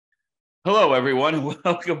Hello, everyone, and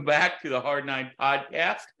welcome back to the Hard Nine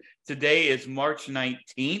podcast. Today is March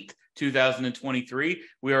 19th, 2023.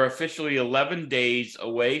 We are officially 11 days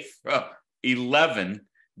away from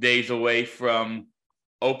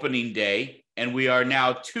opening day, and we are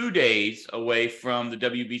now 2 days away from the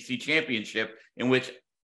WBC Championship, in which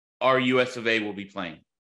our US of A will be playing.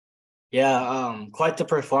 Yeah, quite the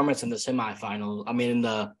performance in the semifinals. In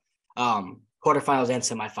the quarterfinals and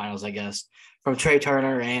semifinals, I guess, from Trey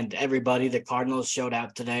Turner and everybody. The Cardinals showed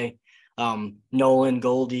out today. Nolan,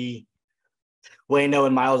 Goldie, Wayno,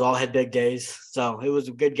 and Miles all had big days. So it was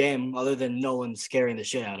a good game, other than Nolan scaring the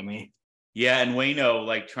shit out of me. Yeah, and Wayno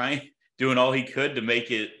doing all he could to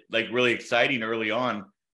make it really exciting early on,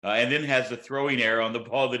 and then has the throwing error on the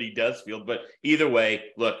ball that he does field. But either way,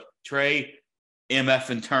 look, Trey,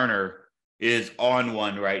 MF, and Turner is on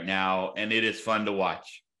one right now, and it is fun to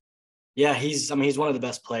watch. Yeah, he's one of the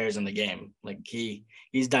best players in the game.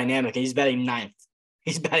 He's dynamic. He's batting ninth.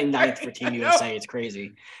 He's batting ninth for Team USA. It's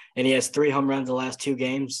crazy. And he has 3 home runs the last 2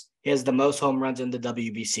 games. He has the most home runs in the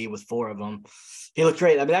WBC with 4 of them. He looked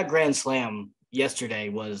great. That grand slam yesterday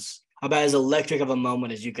was about as electric of a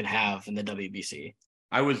moment as you could have in the WBC.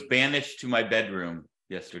 I was banished to my bedroom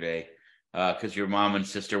yesterday because your mom and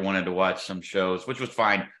sister wanted to watch some shows, which was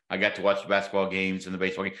fine. I got to watch the basketball games and the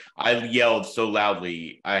baseball game. I yelled so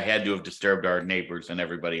loudly, I had to have disturbed our neighbors and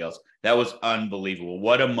everybody else. That was unbelievable.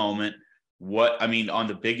 What a moment. On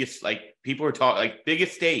the biggest, people are talking,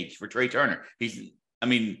 biggest stage for Trey Turner. Played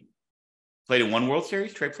in one World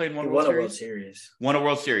Series. Trey played in one World Series. Won a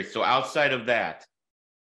World Series. So outside of that,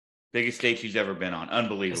 biggest stage he's ever been on.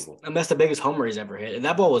 Unbelievable. And that's the biggest homer he's ever hit. And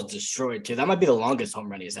that ball was destroyed too. That might be the longest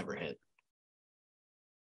home run he's ever hit.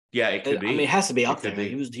 Yeah, it could be. It has to be up there.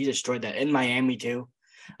 He destroyed that in Miami too.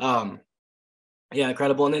 Yeah,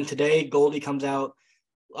 incredible. And then today, Goldie comes out.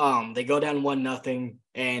 They go down 1-0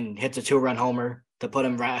 and hits a 2-run homer to put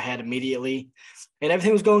him right ahead immediately. And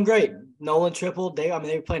everything was going great. Nolan tripled. They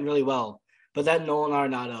were playing really well. But that Nolan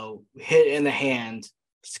Arenado hit in the hand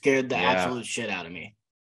scared the absolute shit out of me.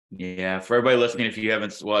 Yeah, for everybody listening, if you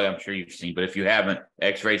haven't, well, I'm sure you've seen, but if you haven't,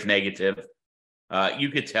 X-ray's negative. You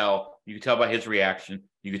could tell by his reaction.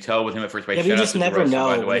 You could tell with him at first base. Yeah, but you just never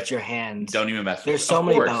know with your hand. Don't even mess with it. There's so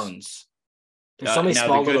many bones. There's so many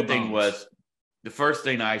small little bones. The good thing was, the first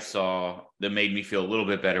thing I saw that made me feel a little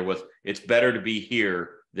bit better was it's better to be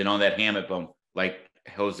here than on that hammock bump, like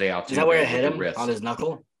Jose Altuve. Is that where it hit him on his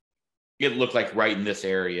knuckle? It looked like right in this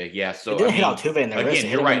area, yeah. So it didn't hit Altuve in the wrist.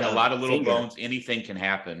 Again, you're right. A lot of little bones. Anything can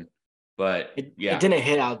happen, but it didn't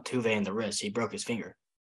hit Altuve in the wrist. He broke his finger.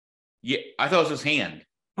 Yeah, I thought it was his hand.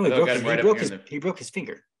 No, he broke his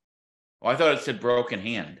finger. Oh, I thought it said broken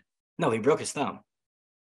hand. No, he broke his thumb.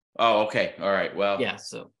 Oh, okay. All right. Well, yeah.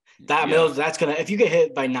 So that's gonna, if you get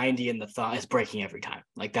hit by 90 in the thumb, it's breaking every time.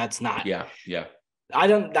 That's not. Yeah. I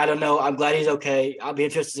don't know. I'm glad he's okay. I'll be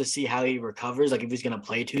interested to see how he recovers. If he's gonna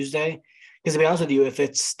play Tuesday, because to be honest with you, if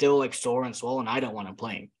it's still sore and swollen, I don't want him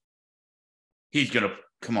playing. He's gonna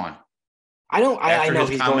come on. I know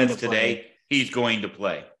he's going to play. He's going to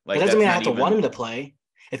play. That doesn't mean I have to want him to play.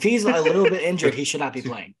 If he's a little bit injured, he should not be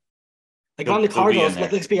playing. If I'm the Cardinals,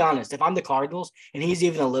 let's be honest. If I'm the Cardinals and he's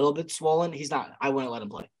even a little bit swollen, he's not. I wouldn't let him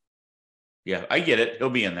play. Yeah, I get it. He'll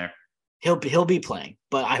be in there. He'll be playing,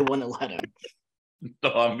 but I wouldn't let him.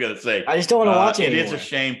 So I'm gonna say I just don't want to watch it. It is a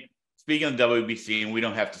shame. Speaking of WBC, and we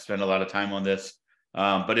don't have to spend a lot of time on this,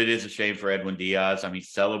 but it is a shame for Edwin Diaz.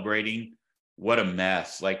 Celebrating, what a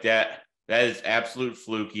mess! That is absolute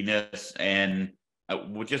flukiness and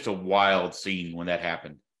just a wild scene when that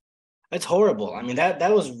happened. It's horrible.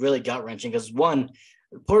 That was really gut-wrenching because, one,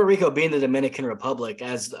 Puerto Rico being the Dominican Republic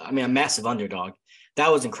as, a massive underdog, that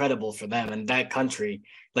was incredible for them. And that country,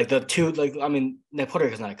 Puerto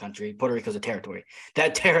Rico's not a country. Puerto Rico's a territory.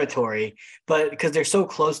 That territory, but because they're so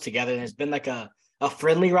close together, and there's been a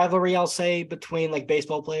friendly rivalry, I'll say, between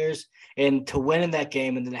baseball players, and to win in that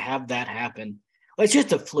game and then have that happen, it's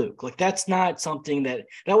just a fluke. That's not something that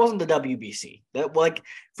wasn't the WBC. That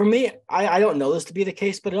for me, I don't know this to be the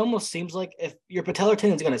case, but it almost seems like if your patellar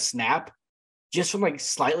tendon is going to snap just from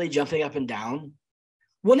slightly jumping up and down,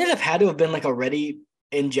 wouldn't it have had to have been already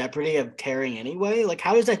in jeopardy of tearing anyway?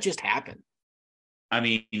 How does that just happen?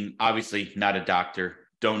 Obviously not a doctor.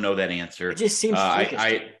 Don't know that answer. It just seems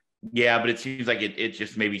yeah, but it seems like it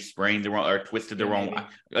just maybe sprained the wrong or twisted the wrong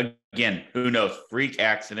way. Again, who knows? Freak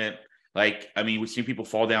accident. We've seen people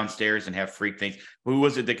fall downstairs and have freak things. Who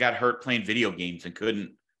was it that got hurt playing video games and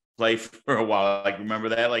couldn't play for a while? Remember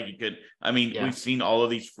that? You could. We've seen all of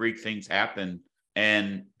these freak things happen,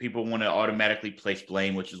 and people want to automatically place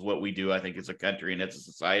blame, which is what we do, I think, as a country and as a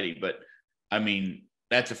society. But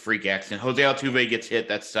that's a freak accident. Jose Altuve gets hit.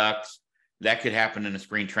 That sucks. that could happen in a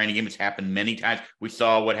spring training game. It's happened many times. We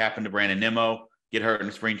saw what happened to Brandon Nimmo get hurt in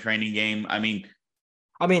a spring training game. I mean,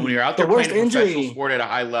 when you're out there playing a professional sport at a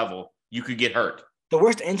high level, you could get hurt. The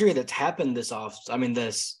worst injury that's happened this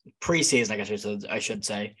preseason, I should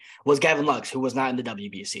say, was Gavin Lux, who was not in the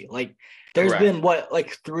WBC. Like, there's been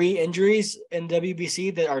 3 injuries in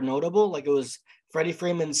WBC that are notable. Like, it was Freddie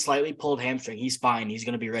Freeman slightly pulled hamstring. He's fine. He's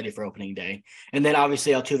going to be ready for opening day. And then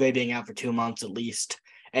obviously Altuve being out for 2 months at least,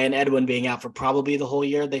 and Edwin being out for probably the whole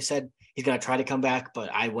year. They said he's going to try to come back, but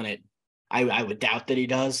I would doubt that he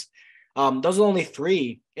does. Those are only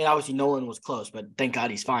 3, and obviously Nolan was close, but thank God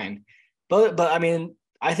he's fine. But I mean,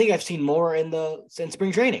 I think I've seen more in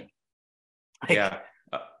spring training. I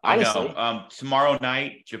know. Tomorrow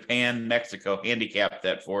night, Japan, Mexico, handicap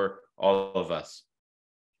that for all of us.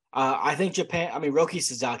 I think Japan. I mean, Roki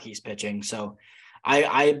Suzuki's pitching, so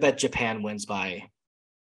I bet Japan wins by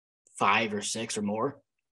 5 or 6 or more.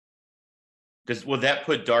 Will that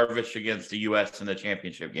put Darvish against the U.S. in the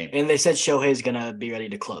championship game? And they said Shohei's going to be ready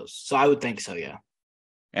to close, so I would think so. Yeah.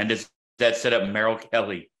 And does that set up Merrill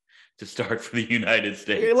Kelly to start for the United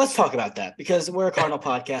States? Let's talk about that because we're a Cardinal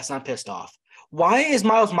podcast and I'm pissed off. Why is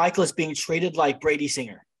Miles Michaelis being treated like Brady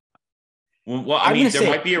Singer? Well, I mean, there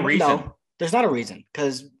might be a reason. No, there's not a reason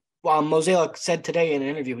because Mozeliak said today in an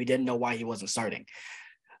interview he didn't know why he wasn't starting.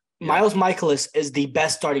 Yeah. Miles Michaelis is the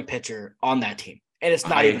best starting pitcher on that team, and it's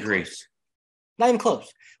not even close. Not even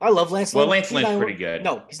close. I love Lance Lynn. Well, Lance Lynn's pretty good.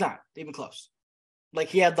 No, he's not even close. Like,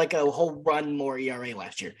 he had like a whole run more ERA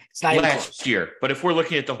last year. It's not even close. Last year. But if we're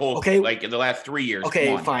looking at the whole, like in the last 3 years.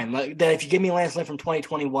 Okay, fine. Then if you give me Lance Lynn from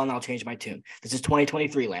 2021, I'll change my tune. This is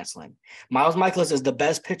 2023 Lance Lynn. Miles Michaelis is the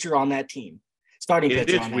best pitcher on that team. Starting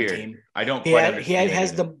pitcher on that team. I don't quite understand. He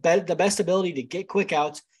has the best ability to get quick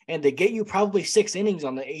outs and to get you probably 6 innings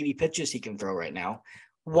on the 80 pitches he can throw right now.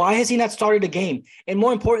 Why has he not started a game? And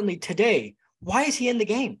more importantly, today, why is he in the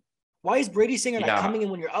game? Why is Brady Singer not coming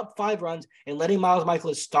in when you're up 5 runs and letting Miles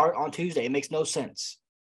Michaelis start on Tuesday? It makes no sense.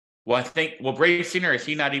 Well, Brady Singer, is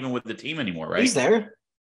he not even with the team anymore, right? He's there.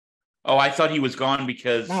 Oh, I thought he was gone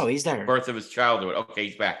because he's there. Birth of his childhood. Okay,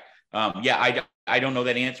 he's back. I don't know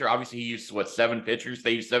that answer. Obviously, he used 7 pitchers.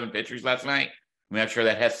 They used 7 pitchers last night. I'm not sure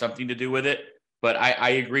that has something to do with it, but I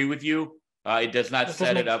agree with you. It does not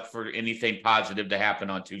set it up for anything positive to happen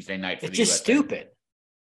on Tuesday night for the USA. It's just stupid.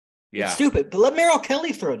 Yeah. It's stupid. But let Merrill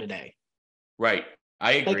Kelly throw today. Right.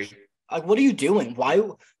 I agree. Like, what are you doing? Why?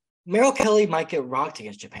 Merrill Kelly might get rocked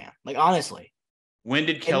against Japan. Like, honestly. When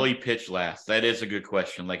did Kelly pitch last? That is a good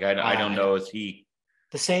question. Like, I don't know. Is he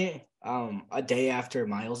the same a day after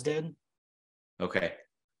Miles did? Okay.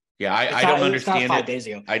 Yeah, I don't understand. It's not 5 days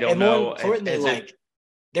ago. I don't know. More importantly,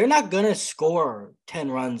 they're not gonna score 10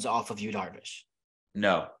 runs off of you, Darvish.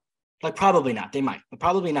 No. Like, probably not. They might, but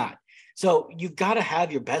probably not. So you've got to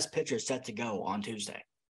have your best pitcher set to go on Tuesday.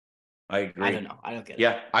 I agree. I don't know. I don't get it.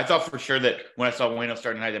 Yeah, I thought for sure that when I saw Wayno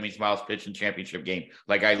starting tonight, that means Miles pitched in championship game.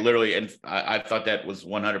 Like, I thought that was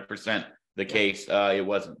 100% the case. It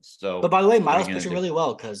wasn't. So, but by the way, Miles pitching really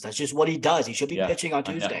well because that's just what he does. He should be pitching on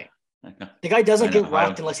Tuesday. I know. The guy doesn't get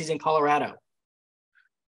rocked unless he's in Colorado.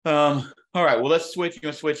 All right. Well, let's switch. You're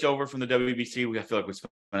going to switch over from the WBC. I feel like we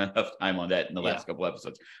spent enough time on that in the last couple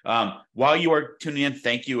episodes. While you are tuning in,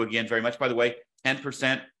 thank you again very much. By the way,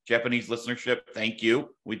 10% Japanese listenership. Thank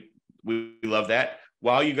you. We love that.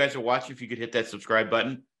 While you guys are watching, if you could hit that subscribe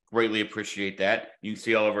button, greatly appreciate that. You can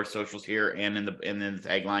see all of our socials here and in the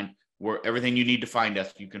tagline where everything you need to find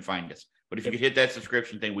us, you can find us. But if you could hit that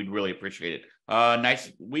subscription thing, we'd really appreciate it. Nice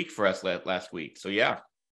week for us last week. So yeah.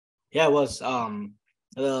 Yeah, it was.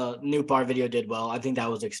 The Newbar video did well. I think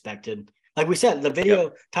that was expected. Like we said, the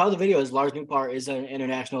video, title of the video is Lars Newbar is an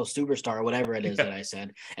international superstar or whatever it is that I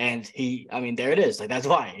said. And there it is. Like, that's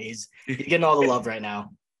why he's getting all the love right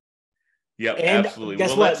now. Yeah, and absolutely.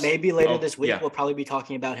 Guess what? Maybe later this week we'll probably be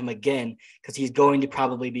talking about him again because he's going to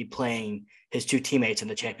probably be playing his 2 teammates in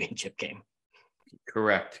the championship game.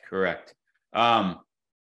 Correct. All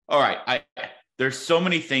right. There's so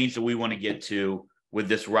many things that we want to get to with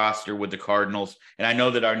this roster, with the Cardinals. And I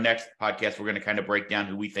know that our next podcast, we're going to kind of break down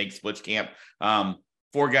who we think splits camp.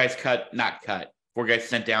 4 guys Four guys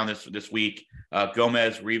sent down this week.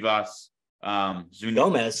 Gomez, Rivas,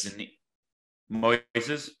 Gomez.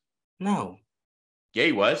 Moises. No. Yeah,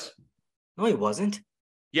 he was. No, he wasn't.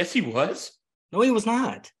 Yes, he was. No, he was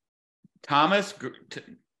not. Gomez,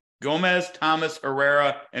 Thomas,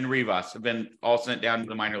 Herrera, and Rivas have been all sent down to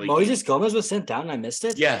the minor league. Moises Gomez was sent down and I missed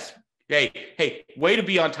it? Yes. Hey, way to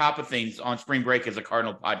be on top of things on spring break as a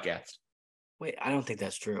Cardinal podcast. Wait, I don't think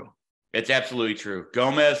that's true. It's absolutely true.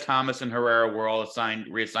 Gomez, Thomas, and Herrera were all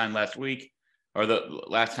reassigned last week or the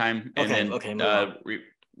last time. And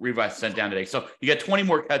revise sent down today. So you got 20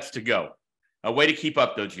 more cuts to go. A way to keep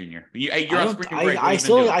up, though, Junior. You're on spring break. I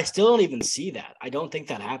still don't even see that. I don't think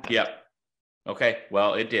that happened. Yep. Okay.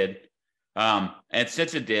 Well, it did. And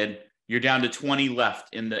since it did, you're down to 20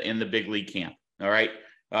 left in the big league camp. All right.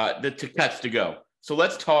 The cuts to go. So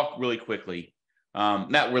let's talk really quickly.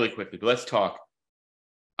 Not really quickly, but let's talk.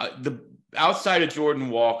 The outside of Jordan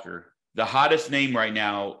Walker, the hottest name right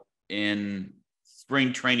now in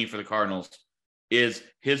spring training for the Cardinals is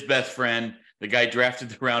his best friend, the guy drafted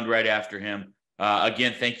the round right after him.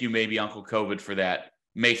 Again, thank you, maybe Uncle COVID, for that.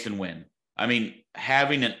 Masyn Winn. I mean,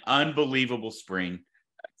 having an unbelievable spring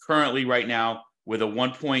currently right now with a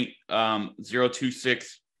 1.026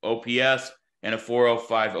 OPS and a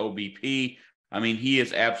 405 OBP. I mean, he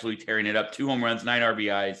is absolutely tearing it up. 2 home runs, 9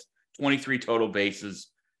 RBIs, 23 total bases.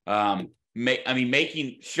 Showing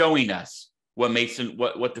us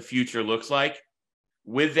what the future looks like.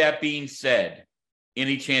 With that being said,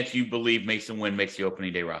 any chance you believe Masyn Winn makes the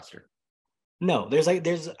opening day roster? No, there's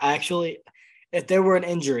actually, if there were an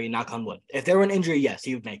injury, knock on wood, if there were an injury, yes,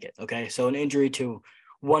 he would make it. Okay. So an injury to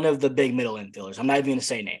one of the big middle infielders. I'm not even going to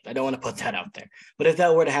say names. I don't want to put that out there. But if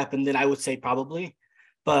that were to happen, then I would say probably.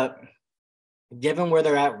 But given where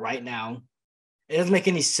they're at right now, it doesn't make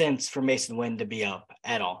any sense for Masyn Winn to be up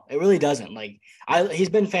at all. It really doesn't. He's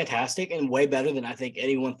been fantastic and way better than I think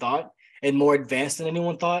anyone thought, and more advanced than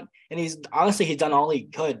anyone thought. And he's done all he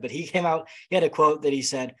could. But he came out, he had a quote that he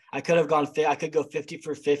said, I could go 50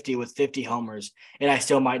 for 50 with 50 homers, and I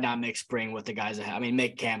still might not make spring with the guys ahead. I mean,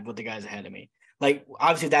 make camp with the guys ahead of me.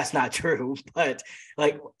 Obviously that's not true, but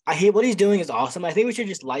I hate what he's doing is awesome. I think we should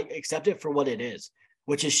just accept it for what it is,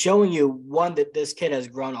 which is showing you, one, that this kid has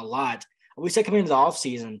grown a lot. We said coming into the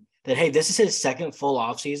offseason that, hey, this is his second full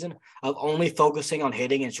offseason of only focusing on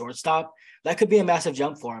hitting and shortstop. That could be a massive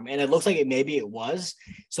jump for him. And it looks like maybe it was.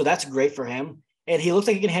 So that's great for him. And he looks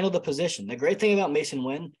like he can handle the position. The great thing about Masyn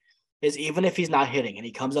Winn is even if he's not hitting and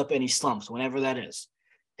he comes up and he slumps, whenever that is,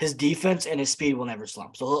 his defense and his speed will never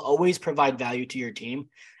slump. So he'll always provide value to your team.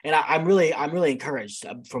 And I'm really encouraged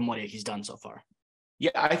from what he's done so far. Yeah,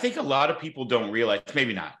 I think a lot of people don't realize,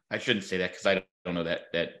 maybe not. I shouldn't say that because I don't know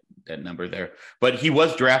that number there. But he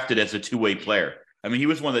was drafted as a two-way player. I mean, he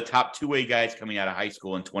was one of the top two-way guys coming out of high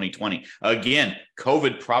school in 2020. Again,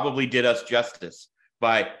 COVID probably did us justice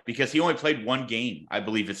because he only played one game, I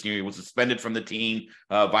believe this year. He was suspended from the team,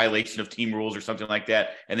 violation of team rules or something like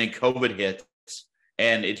that. And then COVID hit,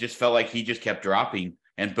 and it just felt like he just kept dropping.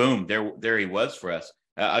 And boom, there he was for us.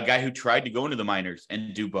 A guy who tried to go into the minors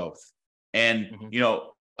and do both. And,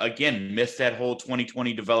 again, missed that whole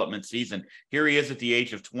 2020 development season. Here he is at the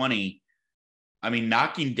age of 20. I mean,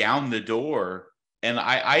 knocking down the door. And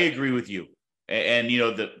I agree with you. And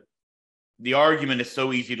the argument is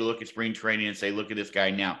so easy to look at spring training and say, look at this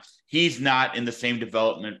guy now. He's not in the same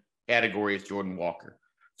development category as Jordan Walker.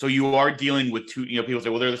 So you are dealing with two, people say,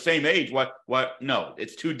 well, they're the same age. What? No,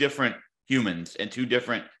 it's two different humans and two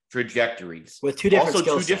different trajectories. With two different also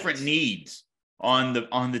skill two different sets. Needs on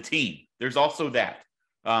the team. There's also that.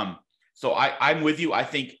 So I'm with you. I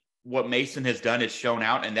think what Masyn has done is shown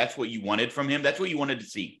out, and that's what you wanted from him. That's what you wanted to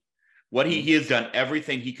see. What he has done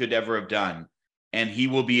everything he could ever have done, and he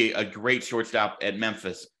will be a great shortstop at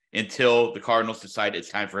Memphis until the Cardinals decide it's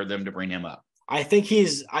time for them to bring him up. I think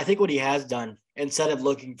what he has done, instead of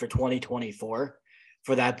looking for 2024,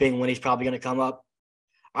 for that being when he's probably going to come up,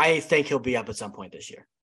 I think he'll be up at some point this year.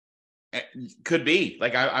 Could be.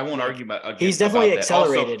 I won't argue about. He's definitely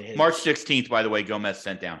accelerated. Also, March 16th, by the way, Gomez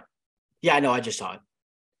sent down. Yeah, I know. I just saw it.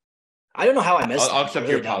 I don't know how I missed it. I'll accept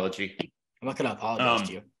your apology. I'm not going to apologize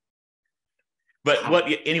to you. But what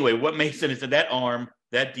Masyn is that arm,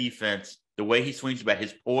 that defense, the way he swings about,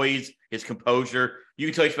 his poise, his composure. You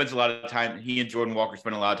can tell he spends a lot of time. He and Jordan Walker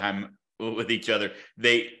spend a lot of time with each other.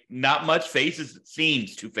 Not much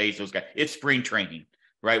seems to phase those guys. It's spring training.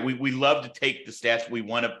 Right. We love to take the stats we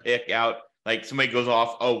want to pick out. Like somebody goes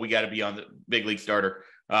off, oh, we got to be on the big league starter.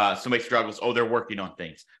 Somebody struggles, oh, they're working on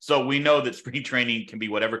things. So we know that spring training can be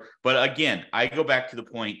whatever. But again, I go back to the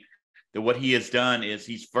point that what he has done is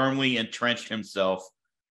he's firmly entrenched himself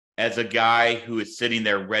as a guy who is sitting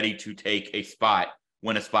there ready to take a spot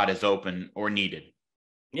when a spot is open or needed.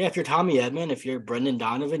 Yeah, if you're Tommy Edman, if you're Brendan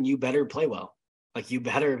Donovan, you better play well. You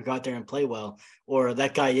better go out there and play well, or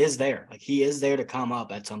that guy is there. He is there to come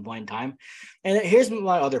up at some point in time. And here's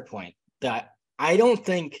my other point, that I don't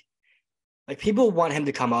think people want him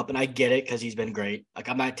to come up, and I get it because he's been great.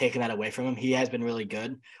 I'm not taking that away from him. He has been really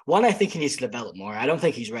good. One, I think he needs to develop more. I don't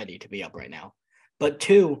think he's ready to be up right now. But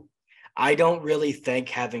two, I don't really think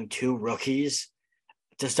having two rookies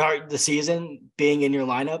to start the season being in your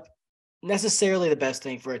lineup necessarily the best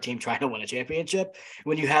thing for a team trying to win a championship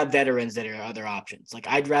when you have veterans that are other options. Like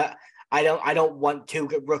I don't want two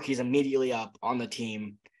good rookies immediately up on the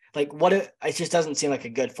team. Like it just doesn't seem like a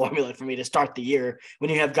good formula for me to start the year when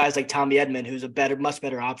you have guys like Tommy Edman, who's a much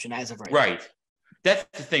better option as of right now. Right. That's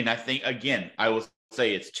the thing. I think, again, I will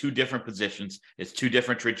say it's two different positions. It's two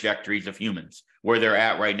different trajectories of humans where they're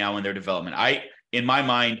at right now in their development. In my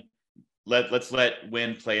mind, let's let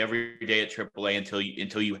Winn play every day at AAA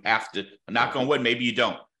until you have to. Knock on wood, maybe you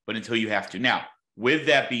don't, but until you have to. Now, with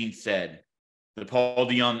that being said, the Paul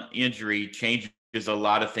DeJong injury changes a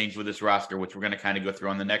lot of things with this roster, which we're going to kind of go through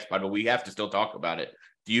on the next part, but we have to still talk about it.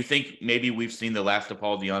 Do you think maybe we've seen the last of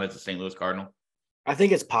Paul DeJong as a St. Louis Cardinal? I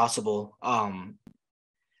think it's possible.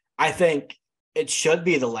 I think it should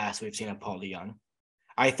be the last we've seen of Paul DeJong.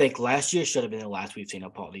 I think last year should have been the last we've seen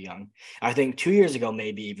of Paul DeJong. I think 2 years ago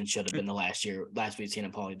maybe even should have been the last we've seen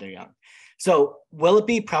of Paul DeJong. So will it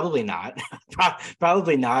be? Probably not.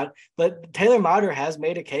 Probably not. But Taylor Motter has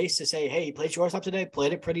made a case to say, hey, he played shortstop today,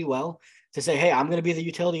 played it pretty well. To say, hey, I'm going to be the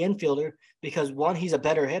utility infielder because, one, he's a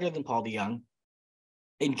better hitter than Paul DeJong.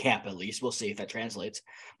 In camp, at least. We'll see if that translates.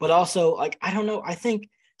 But also, like, I don't know. I think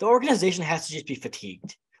the organization has to just be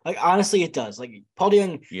fatigued. Like, honestly, it does. Like, Paul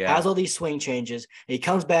DeJong has all these swing changes. He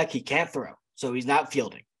comes back, he can't throw. So he's not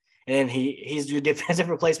fielding. And he's your defensive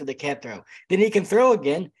replacement that can't throw. Then he can throw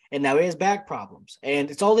again, and now he has back problems. And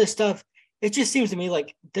it's all this stuff. It just seems to me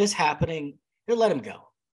like this happening, let him go.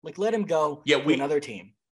 Like, let him go to another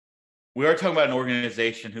team. We are talking about an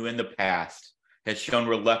organization who in the past has shown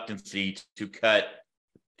reluctancy to cut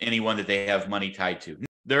anyone that they have money tied to.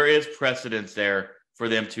 There is precedence there for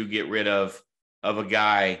them to get rid of a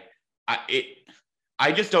guy.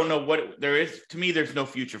 I just don't know what there is. To me, there's no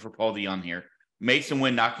future for Paul DeJong here. Masyn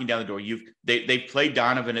Winn knocking down the door. They played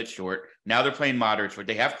Donovan at short. Now they're playing Motter at short.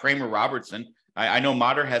 They have Kramer Robertson. I know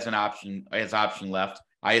Motter has an option left.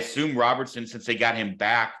 I assume Robertson, since they got him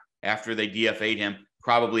back after they DFA'd him,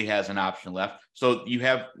 probably has an option left. So you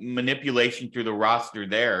have manipulation through the roster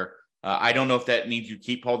there. I don't know if that means you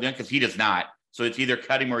keep Paul DeJong because he does not. So it's either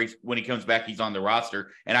cut him or when he comes back, he's on the roster.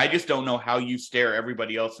 And I just don't know how you stare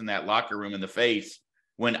everybody else in that locker room in the face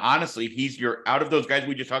when honestly, out of those guys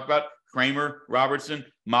we just talked about, Kramer, Robertson,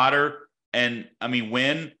 Motter, and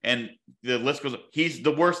Winn, and the list goes, he's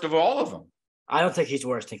the worst of all of them. I don't think he's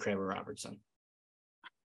worse than Kramer Robertson.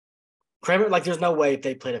 Kramer, there's no way if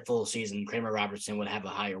they played a full season, Kramer Robertson would have a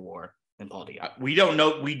higher WAR than Paul DeJong. We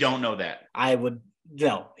don't know that.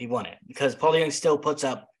 No, he wouldn't because Paul DeJong still puts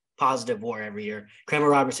up positive WAR every year. Kramer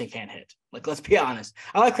Robertson can't hit. Let's be honest.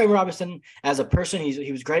 I like Kramer Robertson as a person.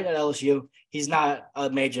 He was great at LSU. He's not a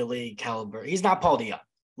major league caliber. He's not Paul DeJong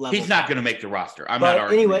level. He's not going to make the roster. I'm not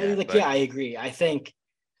arguing I agree. I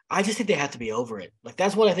just think they have to be over it.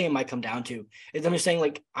 That's what I think it might come down to. Is I'm just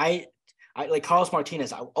saying, I like Carlos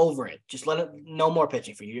Martinez, I'm over it. Just let it, no more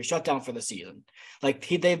pitching for you. You're shut down for the season.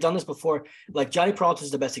 They've done this before. Johnny Peralta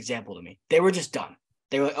is the best example to me. They were just done.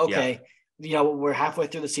 They were like, okay, we're halfway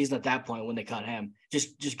through the season at that point when they cut him.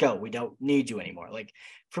 Just go. We don't need you anymore.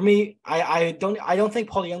 For me, I don't think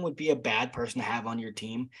Paul DeJong would be a bad person to have on your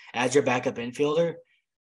team as your backup infielder.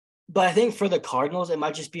 But I think for the Cardinals, it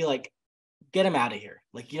might just be get him out of here.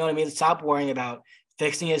 You know what I mean? Stop worrying about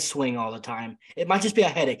fixing his swing all the time. It might just be a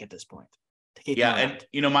headache at this point.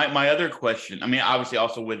 And my other question, obviously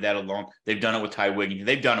also with that alone, they've done it with Ty Wiggins.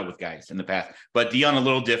 They've done it with guys in the past, but DeJong a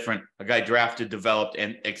little different, a guy drafted, developed,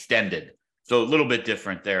 and extended. So a little bit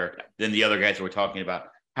different there than the other guys that we're talking about.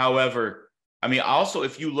 However, also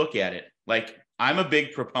if you look at it, I'm a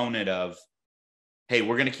big proponent of, hey,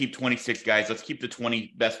 we're going to keep 26 guys. Let's keep the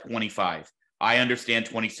best 25. I understand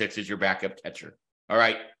 26 is your backup catcher. All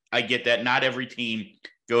right. I get that. Not every team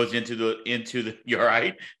goes into the you're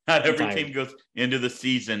right. Not every team goes into the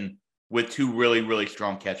season with two really, really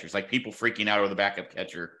strong catchers. People freaking out over the backup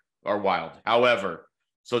catcher are wild. However,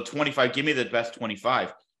 so 25, give me the best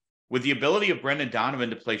 25. With the ability of Brendan Donovan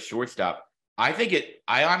to play shortstop, I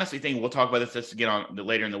honestly think we'll talk about this again on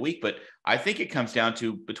later in the week, but I think it comes down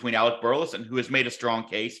to between Alec Burleson, who has made a strong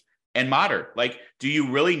case, and Motter. Do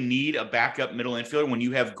you really need a backup middle infielder when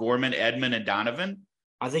you have Gorman, Edman, and Donovan?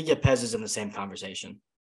 I think Yepez is in the same conversation.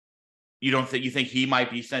 You think he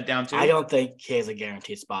might be sent down too? I don't think he has a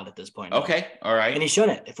guaranteed spot at this point. Okay. All right. And he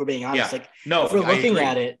shouldn't, if we're being honest. If we're looking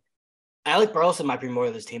at it, Alec Burleson might be more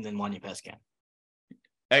of this team than Juan Yepez can.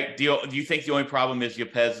 Do you think the only problem is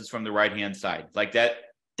Yepez is from the right-hand side?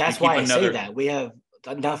 That's why I say that. We have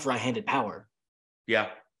enough right-handed power. Yeah.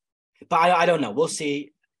 But I don't know. We'll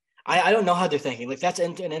see. I don't know how they're thinking. That's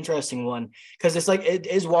an interesting one because it's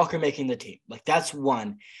is Walker making the team? That's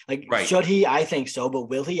one. Right. Should he? I think so. But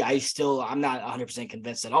will he? I'm not 100%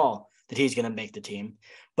 convinced at all that he's going to make the team.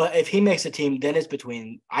 But if he makes the team, then it's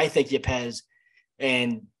between, I think, Yepez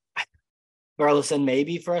and Burleson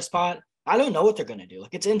maybe for a spot. I don't know what they're going to do.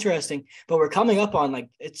 Like, it's interesting, but we're coming up on, like,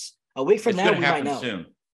 it's a week from now, we might know. Soon.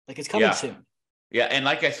 Like, it's coming soon. Yeah, and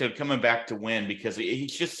like I said, coming back to Winn, because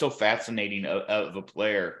he's just so fascinating of a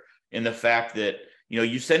player in the fact that,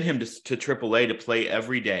 you send him to AAA to play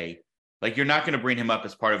every day. Like, you're not going to bring him up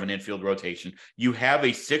as part of an infield rotation. You have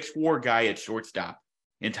a 6'4" guy at shortstop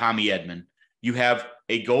in Tommy Edman. You have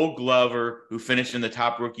a Gold Glover who finished in the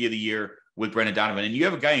top Rookie of the Year with Brendan Donovan. And you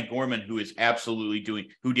have a guy in Gorman who is absolutely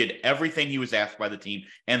who did everything he was asked by the team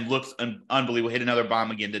and looks unbelievable. Hit another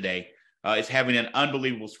bomb again today. Is having an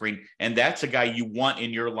unbelievable spring. And that's a guy you want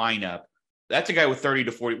in your lineup. That's a guy with 30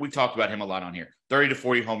 to 40. We've talked about him a lot on here. 30 to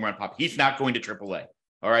 40 home run pop. He's not going to AAA.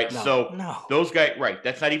 All right. Those guys, right.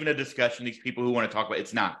 That's not even a discussion. These people who want to talk about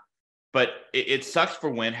it's not. But it sucks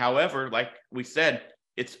for Winn. However, like we said,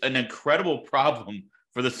 it's an incredible problem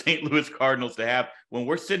for the St. Louis Cardinals to have when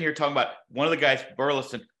we're sitting here talking about one of the guys,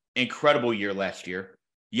 Burleson, incredible year last year.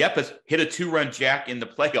 Yepez hit a 2-run jack in the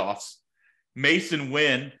playoffs. Masyn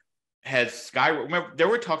Winn has skyrocketed. Remember, there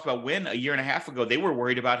were talks about Winn a year and a half ago. They were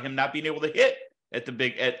worried about him not being able to hit at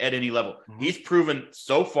at any level. Mm-hmm. He's proven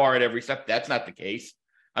so far at every step that's not the case.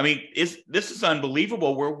 I mean, this is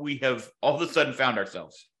unbelievable where we have all of a sudden found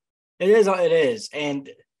ourselves. It is. And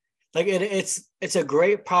like it's a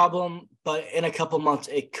great problem, but in a couple months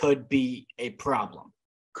it could be a problem.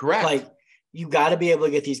 Correct. Like, you got to be able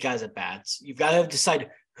to get these guys at bats. You've got to decide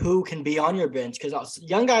who can be on your bench, because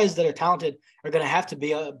young guys that are talented are going to have to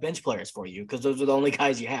be bench players for you, because those are the only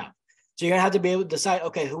guys you have. So you're going to have to be able to decide,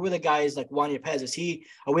 okay, who are the guys like Juan Yepez?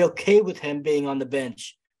 Are we okay with him being on the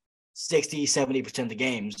bench 60, 70% of the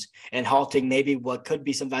games and halting maybe what could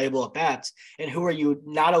be some valuable at bats? And who are you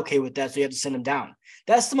not okay with that? So you have to send him down.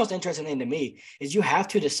 That's the most interesting thing to me, is you have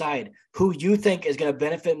to decide who you think is going to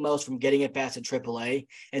benefit most from getting at bats in AAA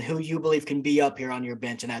and who you believe can be up here on your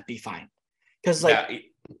bench and that'd be fine. Because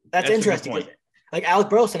that's interesting. Like Alec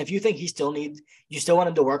Burleson, if you think you still want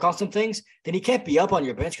him to work on some things, then he can't be up on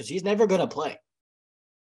your bench because he's never going to play.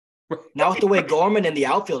 Now with the way Gorman and the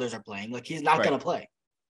outfielders are playing, like, he's not going to play.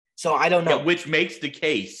 So I don't know. Yeah, which makes the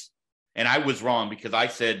case, and I was wrong because I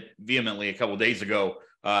said vehemently a couple of days ago,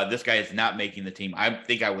 this guy is not making the team. I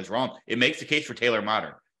think I was wrong. It makes the case for Taylor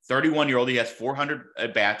Motter. 31-year-old, he has 400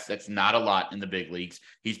 at-bats. That's not a lot in the big leagues.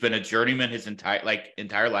 He's been a journeyman his entire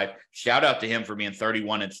life. Shout out to him for being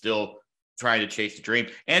 31 and still trying to chase the dream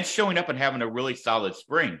and showing up and having a really solid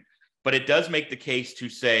spring. But it does make the case to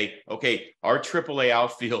say, okay, our AAA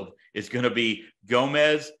outfield is going to be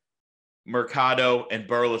Gomez, Mercado, and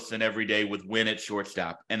Burleson every day with Winn at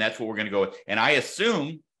shortstop. And that's what we're going to go with. And I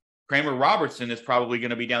assume Kramer Robertson is probably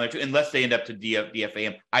going to be down there too, unless they end up to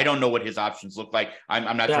DFAM. I don't know what his options look like.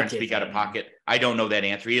 I'm not trying to speak out of pocket. I don't know that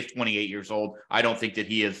answer. He is 28 years old. I don't think that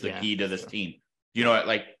he is the key to this team. You know,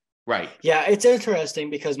 like, right. Yeah, it's interesting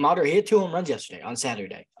because Motter, he hit 2 home runs yesterday on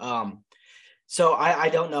Saturday. So I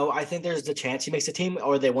don't know. I think there's the chance he makes the team,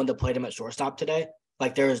 or they wanted to play him at shortstop today.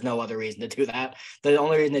 Like, there is no other reason to do that. The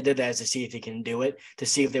only reason they did that is to see if he can do it, to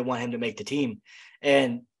see if they want him to make the team.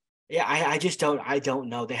 And yeah, I don't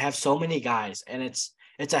know. They have so many guys, and it's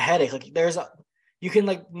a headache. Like, you can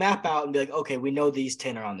like map out and be like, okay, we know these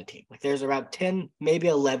 10 are on the team. Like, there's around 10, maybe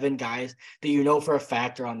 11 guys that you know for a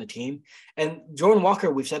fact are on the team. And Jordan Walker,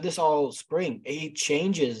 we've said this all spring, he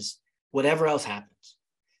changes whatever else happens.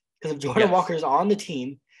 Because if Jordan Walker is on the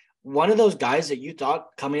team, one of those guys that you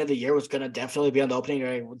thought coming into the year was going to definitely be on the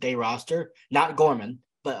opening day roster, not Gorman,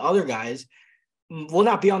 but other guys, will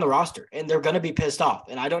not be on the roster, and they're going to be pissed off.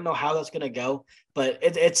 And I don't know how that's going to go, but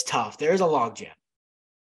it's tough. There's a logjam.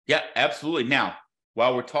 Yeah, absolutely. Now,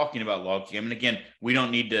 while we're talking about logjam, and again, we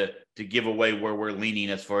don't need to give away where we're leaning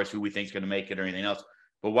as far as who we think is going to make it or anything else.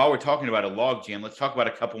 But while we're talking about a logjam, let's talk about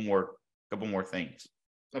a couple more things.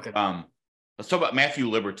 Okay. Let's talk about Matthew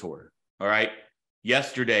Liberatore. All right.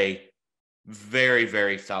 Yesterday, very,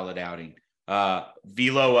 very solid outing.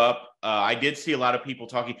 Velo up. I did see a lot of people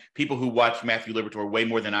who watch Matthew Liberatore way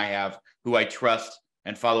more than I have, who I trust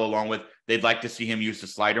and follow along with. They'd like to see him use the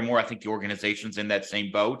slider more. I think the organization's in that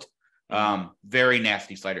same boat. Very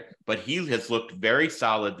nasty slider, but he has looked very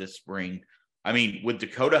solid this spring. I mean, with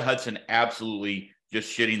Dakota Hudson absolutely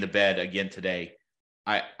just shitting the bed again today.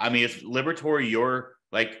 I mean, it's Liberatore. You're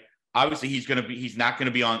like, obviously he's not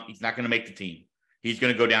going to make the team. He's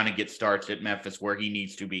going to go down and get starts at Memphis where he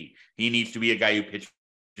needs to be. He needs to be a guy who pitches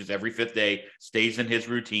every 5th day, stays in his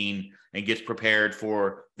routine, and gets prepared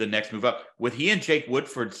for the next move up. With he and Jake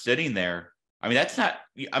Woodford sitting there, I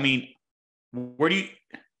mean, where do you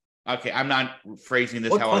Okay, I'm not phrasing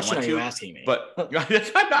this What how I question want are you to, asking me? but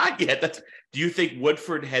I'm not yet. Do you think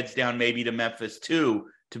Woodford heads down maybe to Memphis too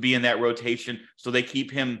to be in that rotation so they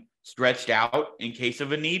keep him stretched out in case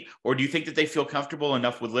of a need? Or do you think that they feel comfortable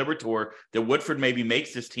enough with Liberatore that Woodford maybe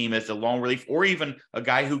makes this team as a long relief or even a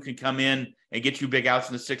guy who can come in and get you big outs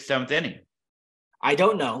in the 6th, 7th inning? I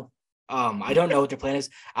don't know. I don't know what their plan is.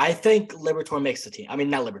 I think Liberatore makes the team. I mean,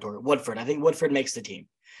 not Liberatore, Woodford. I think Woodford makes the team.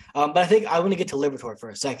 But I think I want to get to Liberatore for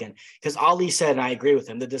a second because Ali said, and I agree with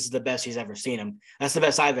him, that this is the best he's ever seen him. That's the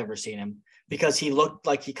best I've ever seen him because he looked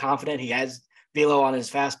like he's confident. He has velo on his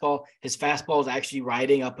fastball. His fastball is actually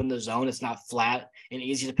riding up in the zone. It's not flat and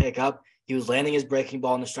easy to pick up. He was landing his breaking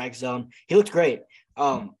ball in the strike zone. He looked great.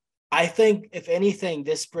 I think, if anything,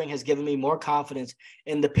 this spring has given me more confidence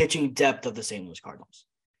in the pitching depth of the St. Louis Cardinals.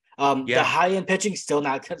 The high-end pitching still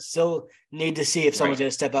need to see if someone's going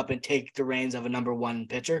to step up and take the reins of a number one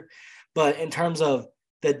pitcher. But in terms of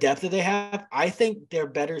the depth that they have, I think they're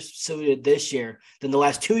better suited this year than the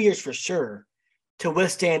last 2 years for sure to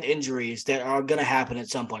withstand injuries that are going to happen at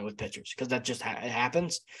some point with pitchers because that just it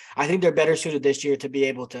happens. I think they're better suited this year to be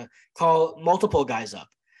able to call multiple guys up.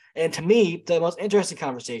 And to me, the most interesting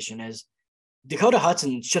conversation is Dakota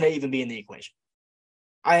Hudson shouldn't even be in the equation.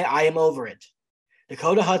 I am over it.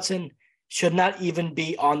 Dakota Hudson should not even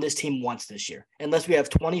be on this team once this year, unless we have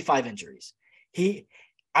 25 injuries.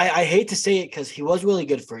 I hate to say it because he was really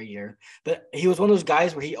good for a year, but he was one of those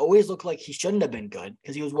guys where he always looked like he shouldn't have been good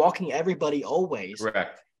because he was walking everybody always.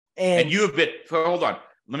 Correct. And you have been, hold on,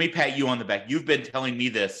 let me pat you on the back. You've been telling me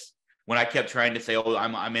this when I kept trying to say, oh,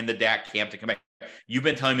 I'm in the Dak camp to come back. You've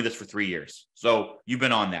been telling me this for 3 years. So you've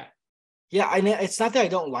been on that. Yeah, I know. It's not that I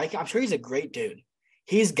don't like him. I'm sure he's a great dude.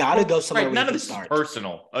 He's got to go somewhere. Right, none of this is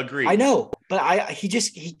personal. Agree. I know, but he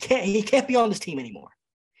can't be on this team anymore.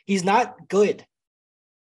 He's not good,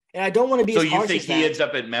 and I don't want to be. So you think he ends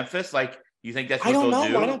up at Memphis? Like you think that's what they'll do? I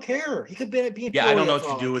don't know. I don't care. He could be. Yeah, I don't know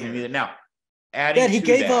what to do with him either. Now, adding he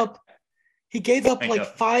gave up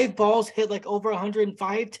like 5 balls hit like over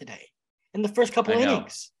 105 today in the first couple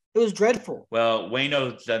innings. It was dreadful. Well,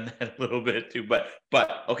 Wayno's done that a little bit too, but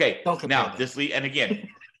okay. Now and again.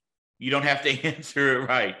 You don't have to answer it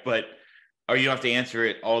right, or you don't have to answer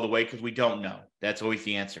it all the way because we don't know. That's always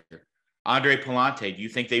the answer. Andre Palante, do you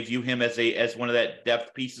think they view him as one of that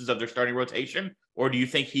depth pieces of their starting rotation? Or do you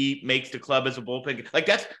think he makes the club as a bullpen? Like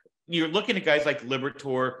you're looking at guys like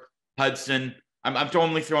Liberatore, Hudson. I'm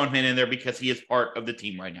only throwing him in there because he is part of the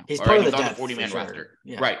team right now. He's part of the on the 40-man roster.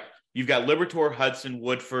 Yeah. Right. You've got Liberatore, Hudson,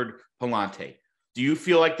 Woodford, Palante. Do you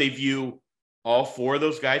feel like they view all 4 of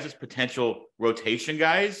those guys as potential rotation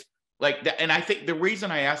guys? Like that, and I think the reason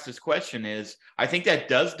I asked this question is I think that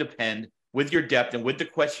does depend with your depth and with the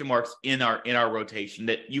question marks in our rotation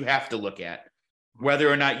that you have to look at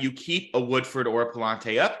whether or not you keep a Woodford or a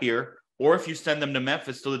Palante up here, or if you send them to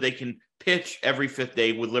Memphis so that they can pitch every 5th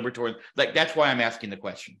day with Liberatore. Like that's why I'm asking the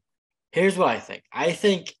question. Here's what I think. I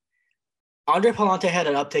think Andre Palante had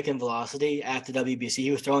an uptick in velocity at the WBC. He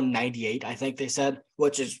was throwing 98, I think they said,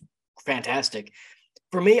 which is fantastic.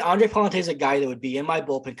 For me, Andre Palante is a guy that would be in my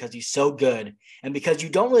bullpen because he's so good. And because you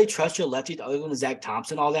don't really trust your lefties other than Zach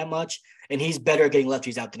Thompson all that much. And he's better at getting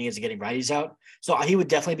lefties out than he is at getting righties out. So he would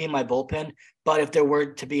definitely be in my bullpen. But if there were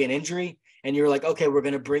to be an injury and you're like, okay, we're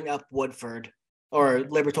going to bring up Woodford or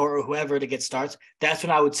Liberatore or whoever to get starts, that's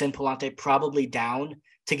when I would send Palante probably down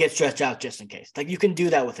to get stretched out just in case. Like you can do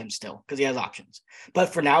that with him still because he has options. But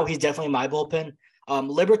for now, he's definitely my bullpen.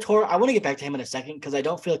 Liberatore, I want to get back to him in a second because I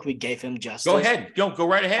don't feel like we gave him justice. Go ahead. Go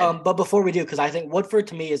right ahead. But before we do, because I think Woodford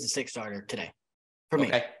to me is the 6th starter today for me.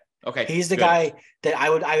 Okay. He's the guy that I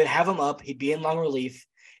would have him up. He'd be in long relief,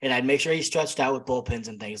 and I'd make sure he's stretched out with bullpens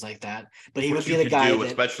and things like that. But he would be the guy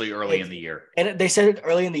especially early in the year. And they said it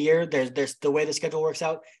early in the year. There's the way the schedule works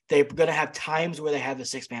out. They're going to have times where they have a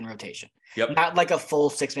 6-man rotation. Yep. Not like a full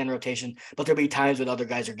 6-man rotation, but there'll be times when other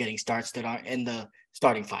guys are getting starts that aren't in the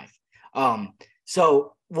starting 5.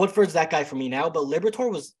 So Woodford's that guy for me now, but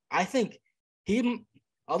Liberatore was, I think, he,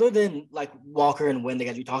 other than like Walker and Winn, the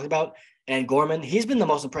guys we talked about, and Gorman, he's been the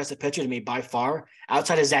most impressive pitcher to me by far,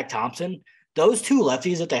 outside of Zach Thompson. Those 2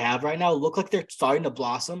 lefties that they have right now look like they're starting to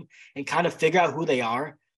blossom and kind of figure out who they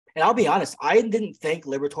are. And I'll be honest, I didn't think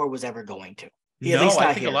Liberatore was ever going to.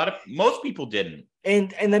 I think most people didn't.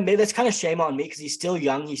 And then maybe that's kind of shame on me because he's still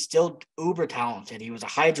young. He's still uber talented. He was a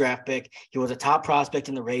high draft pick. He was a top prospect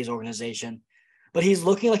in the Rays organization. But he's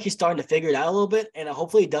looking like he's starting to figure it out a little bit, and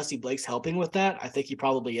hopefully Dusty Blake's helping with that. I think he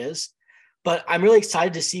probably is. But I'm really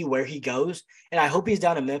excited to see where he goes, and I hope he's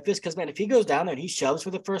down in Memphis because, man, if he goes down there and he shoves for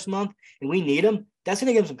the first month and we need him, That's going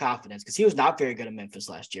to give him some confidence because he was not very good at Memphis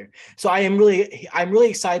last year. So I'm really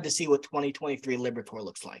excited to see what 2023 Liberatore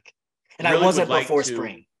looks like. And really I wasn't before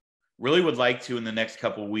spring. Really would like to in the next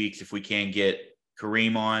couple of weeks if we can get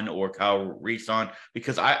Kareem on or Kyle Reese on,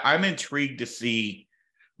 because I'm intrigued to see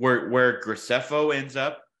where Graceffo ends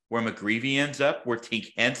up, where McGreevy ends up, where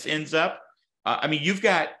Tink Hence ends up. I mean, you've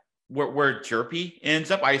got where Jerpy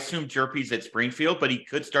ends up. I assume Jerpy's at Springfield, but he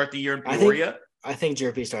could start the year in Peoria. I think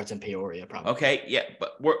Jerpy starts in Peoria probably. Okay, yeah,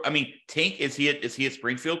 but Tink is he at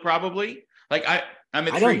Springfield probably? Like I'm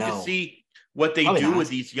intrigued to see what they do with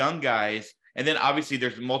these young guys, and then obviously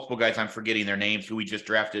there's multiple guys I'm forgetting their names who we just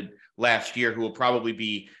drafted last year who will probably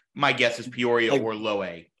be, my guess is Peoria or Low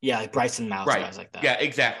A. Yeah, like Bryson Mouse, guys like that. Yeah,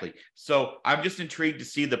 exactly. So I'm just intrigued to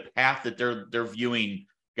see the path that they're viewing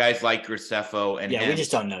guys like Graceffo and we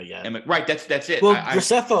just don't know yet. Right, that's it. Well,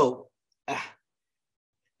 Graceffo.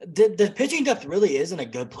 The pitching depth really is in a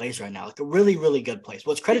good place right now, like a really, really good place.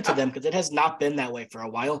 Well, it's credit to them because it has not been that way for a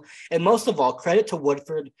while. And most of all, credit to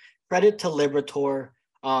Woodford, credit to Liberatore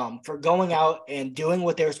for going out and doing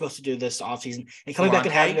what they were supposed to do this offseason and coming back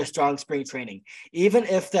and having a strong spring training. Even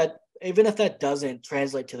if that doesn't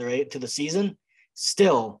translate to the season,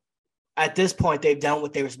 still at this point they've done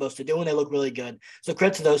what they were supposed to do and they look really good. So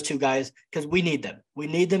credit to those two guys because we need them. We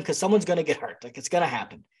need them because someone's going to get hurt. Like it's going to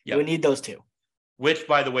happen. Yep. We need those two. Which,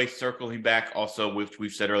 by the way, circling back also, which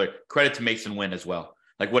we've said earlier, credit to Masyn Winn as well.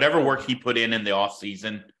 Like whatever work he put in the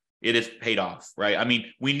offseason, it has paid off, right? I mean,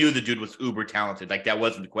 we knew the dude was uber talented. Like that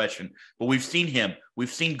wasn't the question. But we've seen him.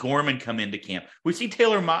 We've seen Gorman come into camp. We've seen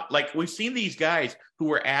Taylor Mott. Like we've seen these guys who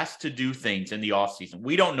were asked to do things in the offseason.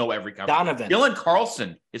 We don't know every conference. Donovan. Dylan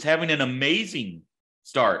Carlson is having an amazing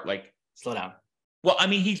start. Like, slow down. Well, I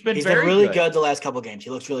mean, he's been really good the last couple of games.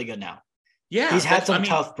 He looks really good now. Yeah, he's had some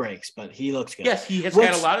tough breaks, but he looks good. Yes, he has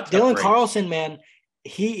had a lot of tough Dylan breaks. Carlson, man,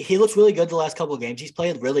 he looks really good the last couple of games. He's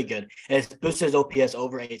played really good. And it's boosted his OPS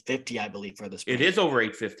over 850, I believe, for this. It is over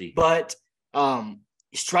 850. But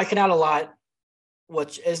striking out a lot,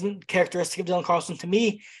 which isn't characteristic of Dylan Carlson to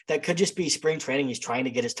me. That could just be spring training. He's trying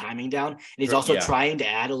to get his timing down, and he's also trying to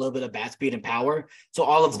add a little bit of bat speed and power. So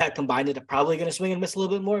all of that combined into probably going to swing and miss a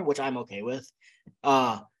little bit more, which I'm okay with.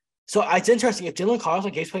 So it's interesting. If Dylan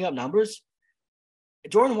Carlson keeps putting up numbers,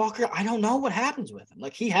 Jordan Walker, I don't know what happens with him.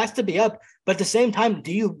 Like he has to be up, but at the same time,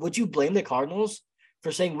 would you blame the Cardinals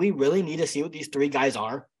for saying we really need to see what these three guys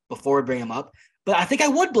are before we bring them up? But I think I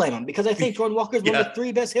would blame him because I think Jordan Walker is one of the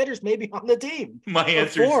three best hitters maybe on the team. My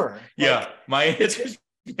answer is my answer is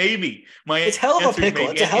maybe. It's hell of a pickle.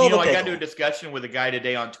 It's a hell of a pickle. I got into a discussion with a guy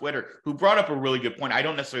today on Twitter who brought up a really good point. I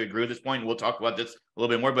don't necessarily agree with this point. We'll talk about this a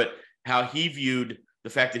little bit more, but how he viewed the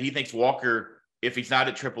fact that he thinks Walker, if he's not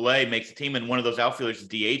at AAA, makes a team, and one of those outfielders is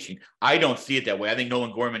DHing. I don't see it that way. I think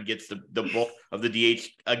Nolan Gorman gets the bulk of the DH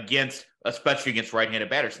especially against right-handed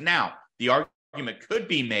batters. Now, the argument could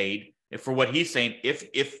be made for what he's saying,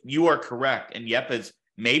 if you are correct and Yepes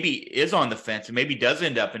maybe is on the fence and maybe does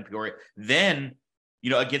end up in Peoria, then,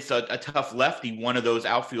 against a tough lefty, one of those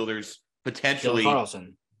outfielders potentially.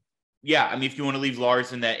 Carlson. Yeah, I mean, if you want to leave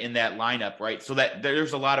Lars in that lineup, right? So that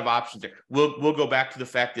there's a lot of options there. We'll go back to the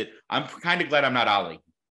fact that I'm kind of glad I'm not Ollie.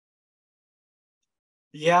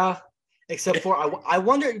 Yeah, except for I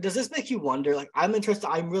wonder, does this make you wonder? Like, I'm interested.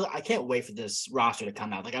 I can't wait for this roster to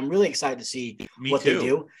come out. Like, I'm really excited to see what they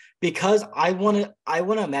do because I want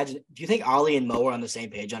to imagine. Do you think Ollie and Mo are on the same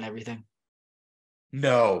page on everything?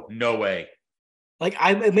 No way. Like,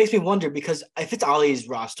 it makes me wonder because if it's Ollie's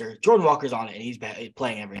roster, Jordan Walker's on it and he's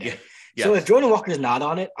playing every day. Yeah. So if Jordan Walker's not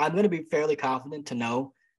on it, I'm going to be fairly confident to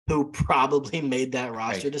know who probably made that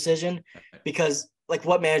roster decision because, like,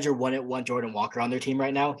 what manager wouldn't want Jordan Walker on their team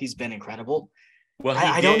right now? He's been incredible. Well,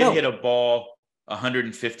 he did hit a ball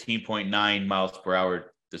 115.9 miles per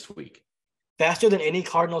hour this week. Faster than any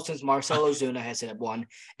Cardinal since Marcell Ozuna has hit one,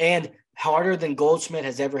 and harder than Goldschmidt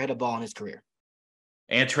has ever hit a ball in his career.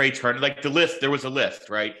 And Trey Turner, like the list, there was a list,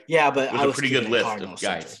 right? Yeah, but it was a pretty good list of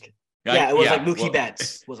guys. Yeah, it was like Mookie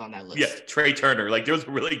Betts was on that list. Yeah, Trey Turner, like there was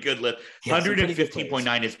a really good list.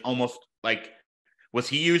 115.9 is almost like, was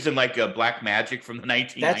he using like a black magic from the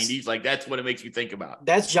 1990s? Like that's what it makes you think about.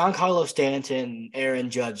 That's Giancarlo Stanton, Aaron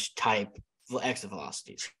Judge type exit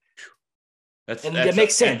velocities. It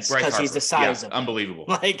makes sense because he's the size of unbelievable.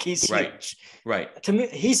 Like he's huge. Right. To me,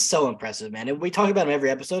 he's so impressive, man. And we talk about him every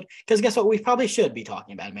episode because guess what? We probably should be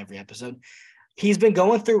talking about him every episode. He's been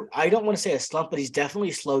going through, I don't want to say a slump, but he's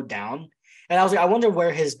definitely slowed down. And I was like, I wonder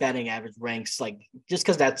where his batting average ranks, like just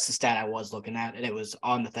because that's the stat I was looking at and it was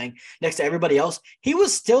on the thing next to everybody else. He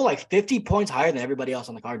was still like 50 points higher than everybody else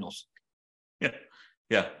on the Cardinals. Yeah.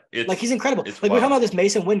 Yeah. Like, he's incredible. Like, wild. we're talking about this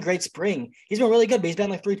Masyn Winn great spring. He's been really good, but he's been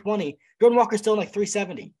like 320. Jordan Walker's still in like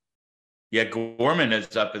 370. Yeah, Gorman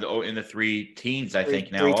is up in the three teens, I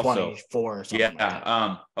think, now also. 324 or something like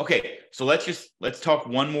that. Okay, so let's talk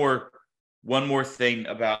one more thing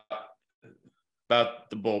about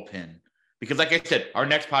the bullpen. Because like I said, our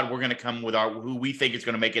next pod, we're going to come with who we think is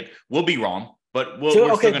going to make it. We'll be wrong, but we're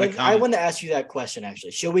still going to come. I want to ask you that question,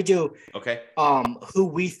 actually. Should we do who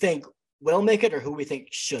we think will make it or who we think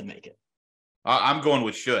should make it? I'm going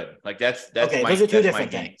with should. Like that's okay. Those are two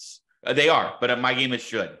different things. They are, but my game is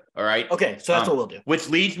should. All right. Okay, so that's what we'll do. Which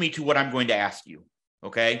leads me to what I'm going to ask you.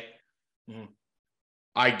 Okay. Mm-hmm.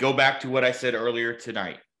 I go back to what I said earlier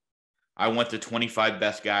tonight. I want the 25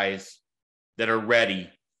 best guys that are ready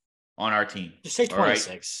on our team. Just say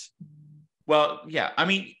 26. Right? Well, yeah. I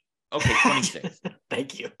mean, okay, 26.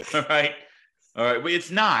 Thank you. All right. Well,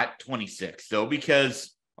 it's not 26 though,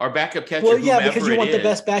 because our backup catcher, because you want the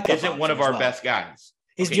best backup, isn't one of our best guys.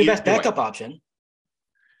 He's your best backup option.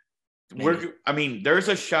 There's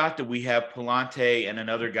a shot that we have Palante and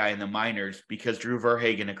another guy in the minors because Drew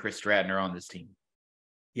Verhagen and Chris Stratton are on this team.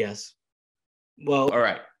 Yes. Well, all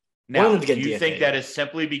right. Now, do you think that is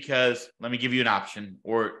simply because, let me give you an option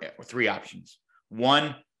or three options.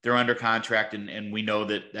 One, they're under contract, and we know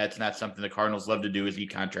that that's not something the Cardinals love to do is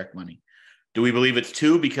eat contract money. Do we believe it's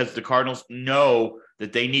two because the Cardinals know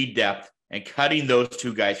that they need depth, and cutting those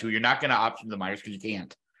two guys who you're not going to option the minors because you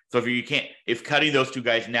can't. So if cutting those two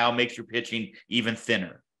guys now makes your pitching even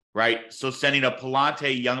thinner, right? So sending a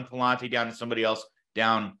young Palante down to somebody else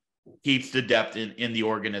down keeps the depth in the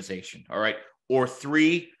organization. All right. Or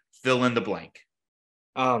three, fill in the blank.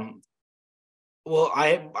 Well,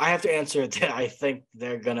 I have to answer that. I think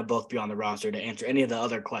they're going to both be on the roster to answer any of the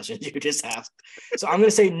other questions you just asked. So I'm going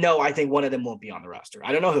to say no. I think one of them won't be on the roster.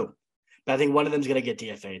 I don't know who. But I think one of them is going to get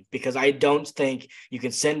DFA'd because I don't think you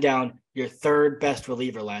can send down your third best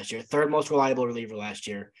reliever last year, third most reliable reliever last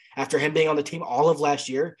year. After him being on the team all of last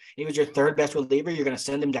year, he was your third best reliever. You're going to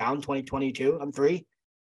send him down 2022 on 3?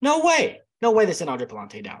 No way. No way they send Andre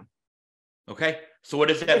Palante down. Okay. So what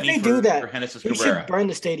does that mean for Genesis Cabrera? He should burn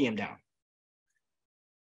the stadium down.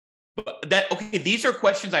 These are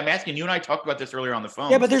questions I'm asking. You and I talked about this earlier on the phone.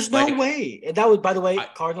 Yeah, but there's no way. That was, by the way,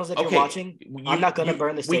 Cardinals, if you're watching, I'm not going to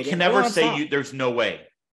burn the stadium. We can never say there's no way.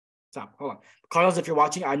 Stop. Hold on. Cardinals, if you're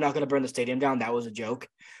watching, I'm not going to burn the stadium down. That was a joke.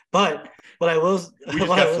 But what I will... We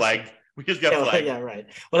just got flagged. Yeah, right.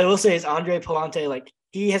 What I will say is Andre Palante, like,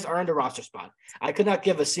 he has earned a roster spot. I could not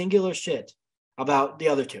give a singular shit about the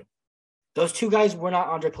other two. Those two guys were not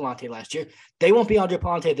Andre Palante last year. They won't be Andre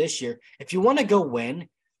Palante this year. If you want to go win...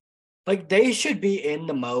 Like, they should be in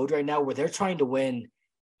the mode right now where they're trying to win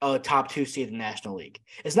a top 2 seed in the National League.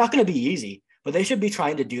 It's not going to be easy, but they should be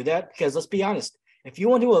trying to do that because, let's be honest, if you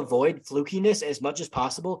want to avoid flukiness as much as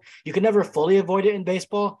possible, you can never fully avoid it in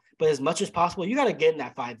baseball, but as much as possible, you got to get in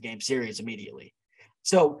that 5-game series immediately.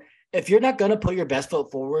 So if you're not going to put your best foot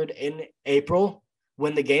forward in April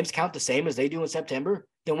when the games count the same as they do in September,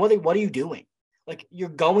 then what are you doing? Like, you're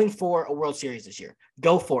going for a World Series this year.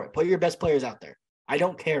 Go for it. Put your best players out there. I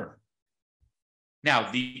don't care.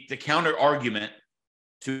 Now, the counter argument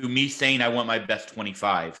to me saying I want my best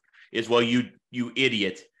 25 is, well, you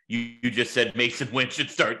idiot. You just said Masyn Winn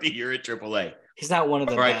should start the year at AAA. He's not one of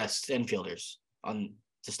the best infielders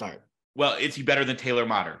to start. Well, is he better than Taylor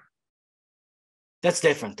Motter? That's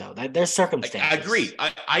different, though. There's circumstances. I agree.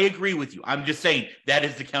 I agree with you. I'm just saying that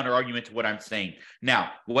is the counter argument to what I'm saying.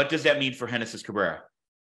 Now, what does that mean for Genesis Cabrera?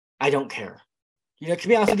 I don't care. To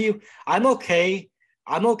be honest with you, I'm okay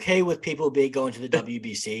with people going to the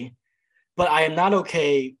WBC, but I am not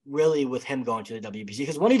okay really with him going to the WBC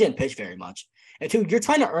because, one, he didn't pitch very much. And two, you're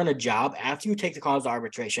trying to earn a job after you take the Cardinals to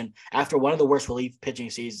arbitration after one of the worst relief pitching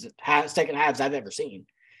seasons, second halves I've ever seen.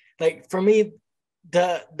 Like, for me,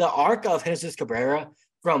 the arc of Genesis Cabrera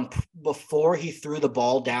from before he threw the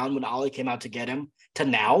ball down when Ollie came out to get him to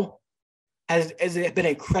now has been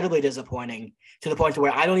incredibly disappointing to the point to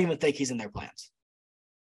where I don't even think he's in their plans.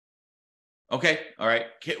 Okay. All right.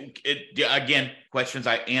 Again, questions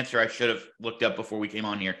I should have looked up before we came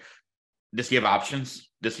on here. Does he have options?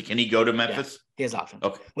 Can he go to Memphis? Yeah, he has options.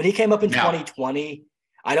 Okay. When he came up in 2020,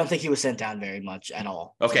 I don't think he was sent down very much at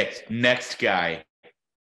all. Okay. Next guy,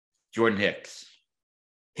 Jordan Hicks.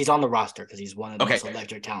 He's on the roster because he's one of the most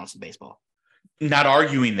electric talents in baseball. Not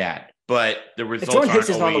arguing that, but the results if Jordan Hicks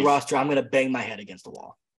isn't on the roster, I'm going to bang my head against the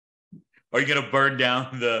wall. Are you going to burn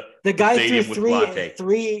down the guy threw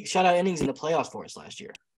three shutout innings in the playoffs for us last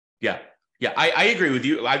year? Yeah. I agree with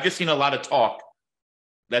you. I've just seen a lot of talk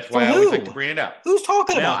That's why From I always who? like to bring it up. Who's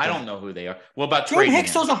talking Now, about I that? don't know who they are. Well, about Jordan trading Hicks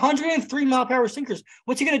him. throws 103 mile per hour sinkers.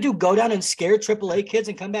 What's he going to do? Go down and scare AAA kids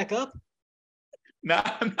and come back up? No,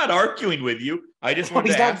 I'm not arguing with you. I just wanted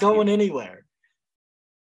He's to not ask going you. anywhere.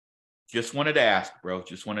 Just wanted to ask, bro.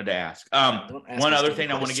 Just wanted to ask. Don't ask One me other stupid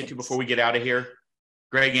thing I want to get to questions. before we get out of here.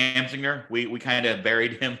 Greg Amsinger, we kind of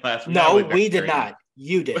buried him last week. No, we did not.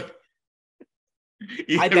 You did.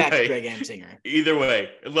 I backed Greg Amsinger. Either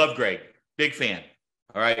way, I love Greg. Big fan.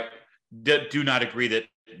 All right. Do not agree that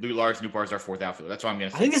Lars Nootbaar is our fourth outfielder. That's what I'm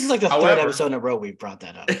going to say. I think this is like the third episode in a row we brought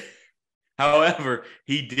that up. However,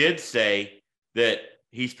 he did say that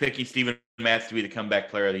he's picking Steven Matz to be the comeback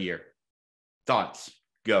player of the year. Thoughts?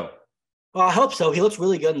 Go. Well, I hope so. He looks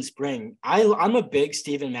really good in spring. I'm a big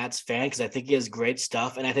Steven Matz fan because I think he has great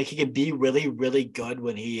stuff, and I think he can be really, really good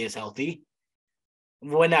when he is healthy.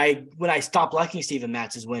 When I stop liking Steven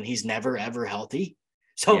Matz is when he's never, ever healthy.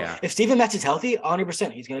 So if Steven Matz is healthy,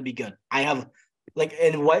 100%, he's going to be good. I have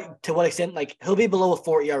to what extent, he'll be below a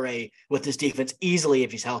 4 ERA with this defense easily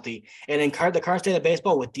if he's healthy. And in the current state of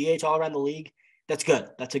baseball with DH all around the league, that's good.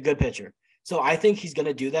 That's a good pitcher. So I think he's going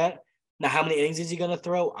to do that. Now, how many innings is he going to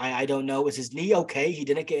throw? I don't know. Is his knee okay? He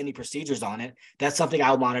didn't get any procedures on it. That's something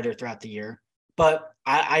I'll monitor throughout the year. But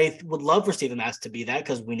I would love for Steven Matz to be that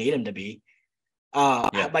because we need him to be.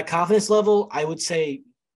 My confidence level, I would say,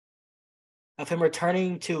 of him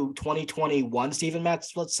returning to 2021 Steven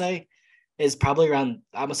Matz, let's say, is probably around,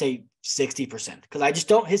 I'm going to say 60%. Because I just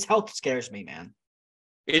don't, his health scares me, man.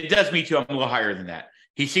 It does me too. I'm a little higher than that.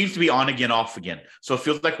 He seems to be on again, off again. So it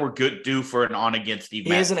feels like we're due for an on again Steve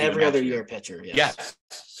Matz. He is an every other year pitcher. Yes.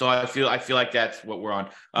 So I feel like that's what we're on.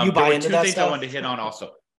 You buy into that stuff? There were two things I wanted to hit on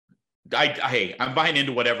also. I'm buying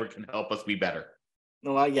into whatever can help us be better.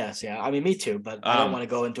 Well, I guess, yeah. I mean, me too, but I don't want to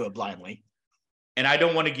go into it blindly. And I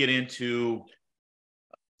don't want to get into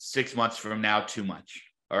 6 months from now too much.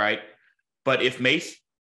 All right. But if Mace,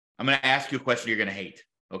 I'm going to ask you a question you're going to hate.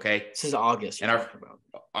 Okay. This is August. And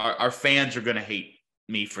our fans are going to hate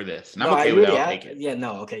me for this. And I'm okay with that. I'll take it. Yeah,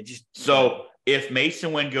 no. Okay. So if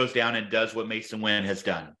Masyn Winn goes down and does what Masyn Winn has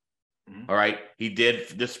done, all right, he did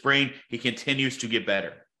this spring, he continues to get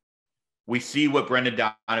better. We see what Brendan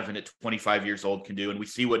Donovan at 25 years old can do, and we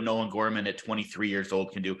see what Nolan Gorman at 23 years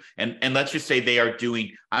old can do. And let's just say they are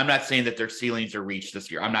doing, I'm not saying that their ceilings are reached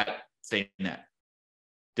this year. I'm not saying that.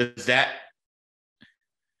 Does that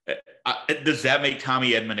make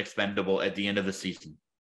Tommy Edman expendable at the end of the season?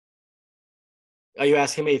 Are you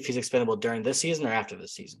asking me if he's expendable during this season or after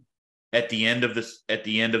this season? At the end of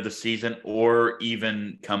the season, or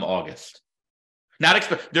even come August.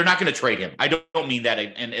 They're not going to trade him. I don't mean that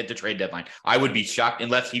at the trade deadline. I would be shocked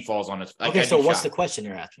unless he falls on us. Okay, so what's the question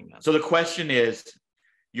you're asking then? So the question is,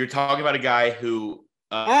 you're talking about a guy who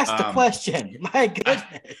ask the question. My goodness.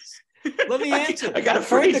 Let me answer. I got to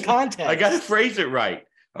phrase the context. I got to phrase it right.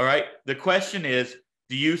 All right. The question is,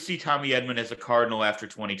 do you see Tommy Edman as a Cardinal after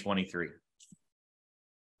 2023?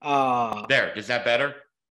 There. Is that better?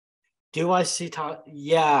 Do I see Tom?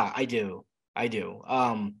 Yeah, I do.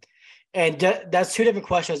 And that's two different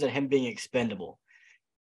questions than him being expendable.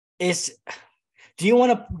 Do you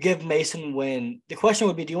want to give Masyn Winn? The question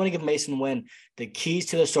would be, do you want to give Masyn Winn the keys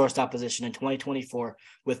to the shortstop position in 2024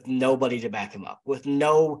 with nobody to back him up, with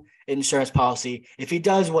no insurance policy? If he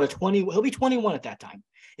does he'll be 21 at that time.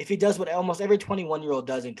 If he does what almost every 21-year-old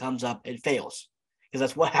does and comes up and fails, because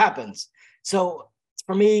that's what happens. So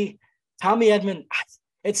for me, Tommy Edman,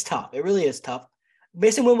 it's tough. It really is tough.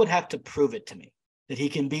 Masyn Winn would have to prove it to me that he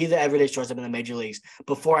can be the everyday shortstop in the major leagues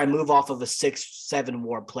before I move off of a 6-7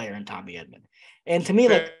 WAR player in Tommy Edman. And to me,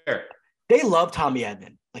 they love Tommy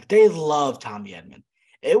Edman. They love Tommy Edman.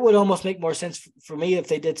 It would almost make more sense for me if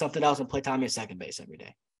they did something else and play Tommy at second base every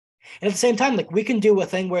day. And at the same time, we can do a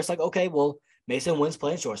thing where it's okay, well, Masyn Winn's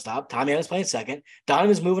playing shortstop, Tommy Edman's playing second,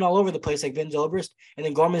 Donovan's moving all over the place like Vin Zobrist, and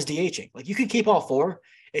then Gorman's DHing. You can keep all four.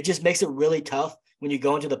 It just makes it really tough when you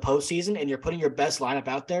go into the postseason and you're putting your best lineup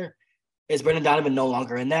out there. Is Brendan Donovan no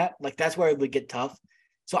longer in that? That's where it would get tough.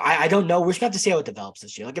 So I don't know. We're just going to have to see how it develops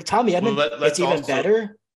this year. If Tommy Edman gets even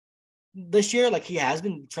better this year, he has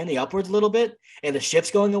been trending upwards a little bit, and the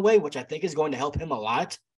shift's going away, which I think is going to help him a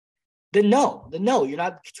lot, then no, you're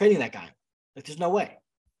not trading that guy. There's no way.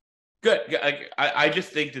 Good. I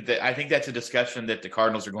just think I think that's a discussion that the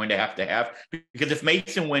Cardinals are going to have because if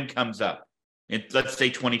Masyn Winn comes up in, let's say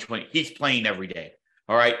 2020, he's playing every day.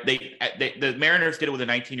 All right. The Mariners did it with a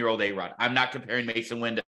 19-year-old A-Rod. I'm not comparing Masyn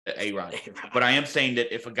Winn to A-Rod. But I am saying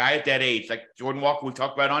that if a guy at that age, like Jordan Walker, we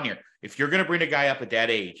talked about on here, if you're going to bring a guy up at that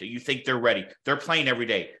age, you think they're ready. They're playing every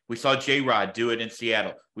day. We saw J-Rod do it in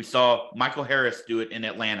Seattle. We saw Michael Harris do it in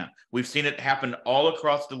Atlanta. We've seen it happen all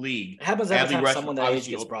across the league. It happens every time someone that age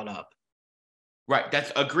gets brought up. Right.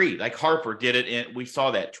 That's agreed. Like Harper did it. And we saw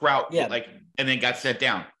that. Trout, and then got sent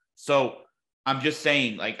down. So I'm just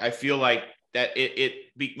saying, like, I feel like that it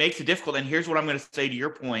makes it difficult. And here's what I'm going to say to your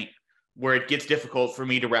point, where it gets difficult for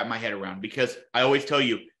me to wrap my head around, because I always tell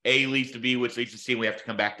you A leads to B, which leads to C, and we have to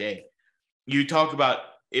come back to A. You talk about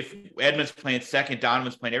if Edmonds playing second,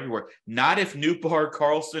 Donovan's playing everywhere. Not if Newbar,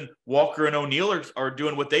 Carlson, Walker, and O'Neill are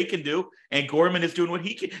doing what they can do, and Gorman is doing what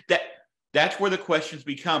he can. That's where the questions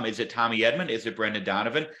become. Is it Tommy Edman? Is it Brendan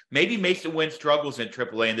Donovan? Maybe Masyn Winn struggles in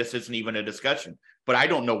AAA, and this isn't even a discussion. But I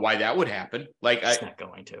don't know why that would happen. Like, it's not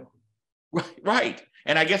going to. Right.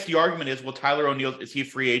 And I guess the argument is, well, Tyler O'Neill, is he a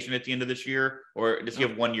free agent at the end of this year, or does he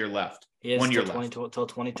have 1 year left? He has 1 year left. Until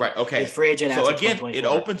 2020. Right. Okay. He's free agent. So again, it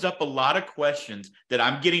opens up a lot of questions that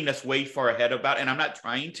I'm getting us way far ahead about, and I'm not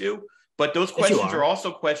trying to, but those questions are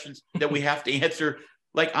also questions that we have to answer.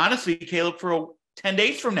 Like, honestly, Caleb, for 10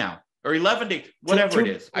 days from now or 11 days, whatever it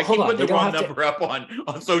is. I keep putting the wrong number up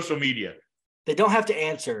on social media. They don't have to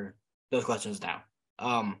answer those questions now.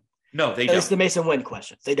 No, they don't. It's the Masyn Winn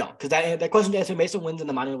question. They don't, because that question to answer, Masyn Winn's in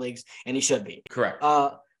the minor leagues, and he should be. Correct.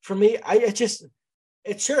 For me,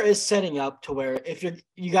 it sure is setting up to where if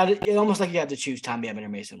you got it almost like you have to choose Tommy Edman or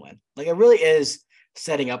Masyn Winn. Like, it really is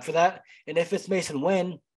setting up for that. And if it's Masyn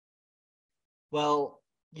Winn, well,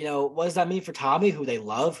 what does that mean for Tommy, who they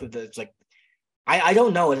love? It's like, I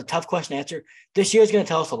don't know. It's a tough question to answer. This year is going to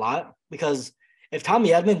tell us a lot, because if Tommy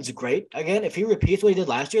Edman's great, again, if he repeats what he did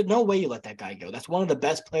last year, no way you let that guy go. That's one of the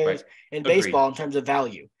best players in baseball in terms of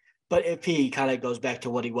value. But if he kind of goes back to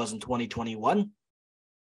what he was in 2021,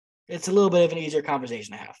 it's a little bit of an easier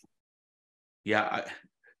conversation to have. Yeah,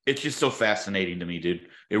 it's just so fascinating to me, dude.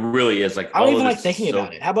 It really is. Like, I don't even like thinking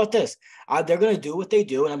about it. How about this? They're going to do what they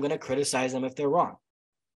do, and I'm going to criticize them if they're wrong.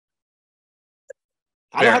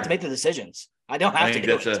 I don't have to make the decisions. I don't have to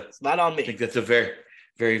do it. It's not on me. I think that's a very,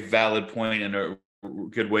 very valid point and a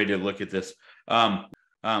good way to look at this. All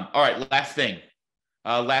right, last thing.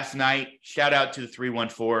 Last night, shout out to the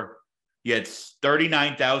 314. You had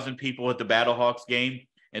 39,000 people at the Battlehawks game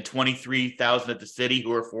and 23,000 at the City,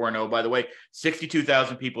 who are 4-0, by the way.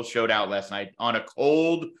 62,000 people showed out last night on a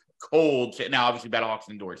cold, now obviously Battlehawks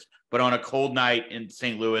indoors, but on a cold night in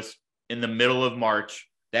St. Louis in the middle of March.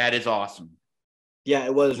 That is awesome. Yeah,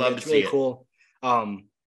 it was. It's really cool. Oh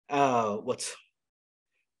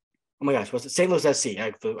my gosh, what's it? St. Louis SC.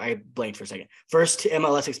 I blanked for a second. First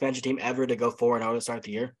MLS expansion team ever to go 4-0 to start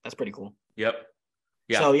the year. That's pretty cool. Yep.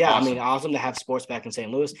 Yeah. So yeah, awesome. I mean, awesome to have sports back in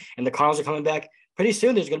St. Louis, and the Cardinals are coming back pretty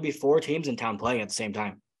soon. There's going to be 4 teams in town playing at the same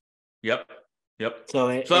time. Yep. So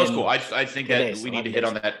that was cool. I think that we need to hit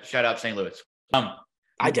on that. Shout out St. Louis.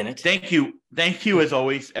 I didn't. Thank you as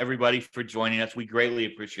always, everybody, for joining us. We greatly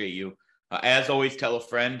appreciate you. As always, tell a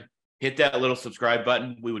friend. Hit that little subscribe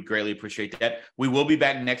button. We would greatly appreciate that. We will be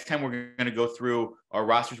back next time. We're going to go through our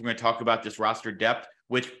rosters. We're going to talk about this roster depth,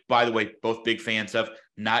 which, by the way, both big fans of.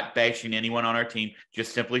 Not bashing anyone on our team,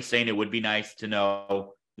 just simply saying it would be nice to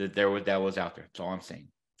know that that was out there. That's all I'm saying.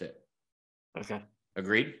 That's it. Okay.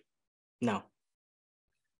 Agreed? No.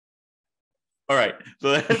 All right.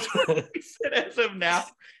 So that's what we said as of now.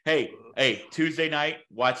 Hey, Tuesday night,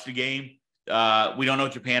 watch the game. We don't know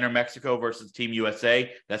Japan or Mexico versus Team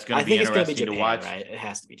USA. That's going to be interesting to watch. Right? It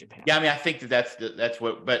has to be Japan. Yeah, I mean, I think that's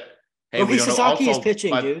what. But hey, we don't know. Sasaki is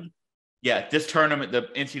pitching, dude. Yeah, this tournament, the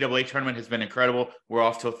NCAA tournament, has been incredible. We're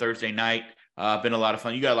off till Thursday night. Been a lot of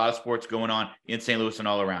fun. You got a lot of sports going on in St. Louis and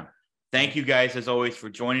all around. Thank you guys, as always,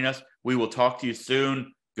 for joining us. We will talk to you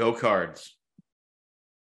soon. Go Cards.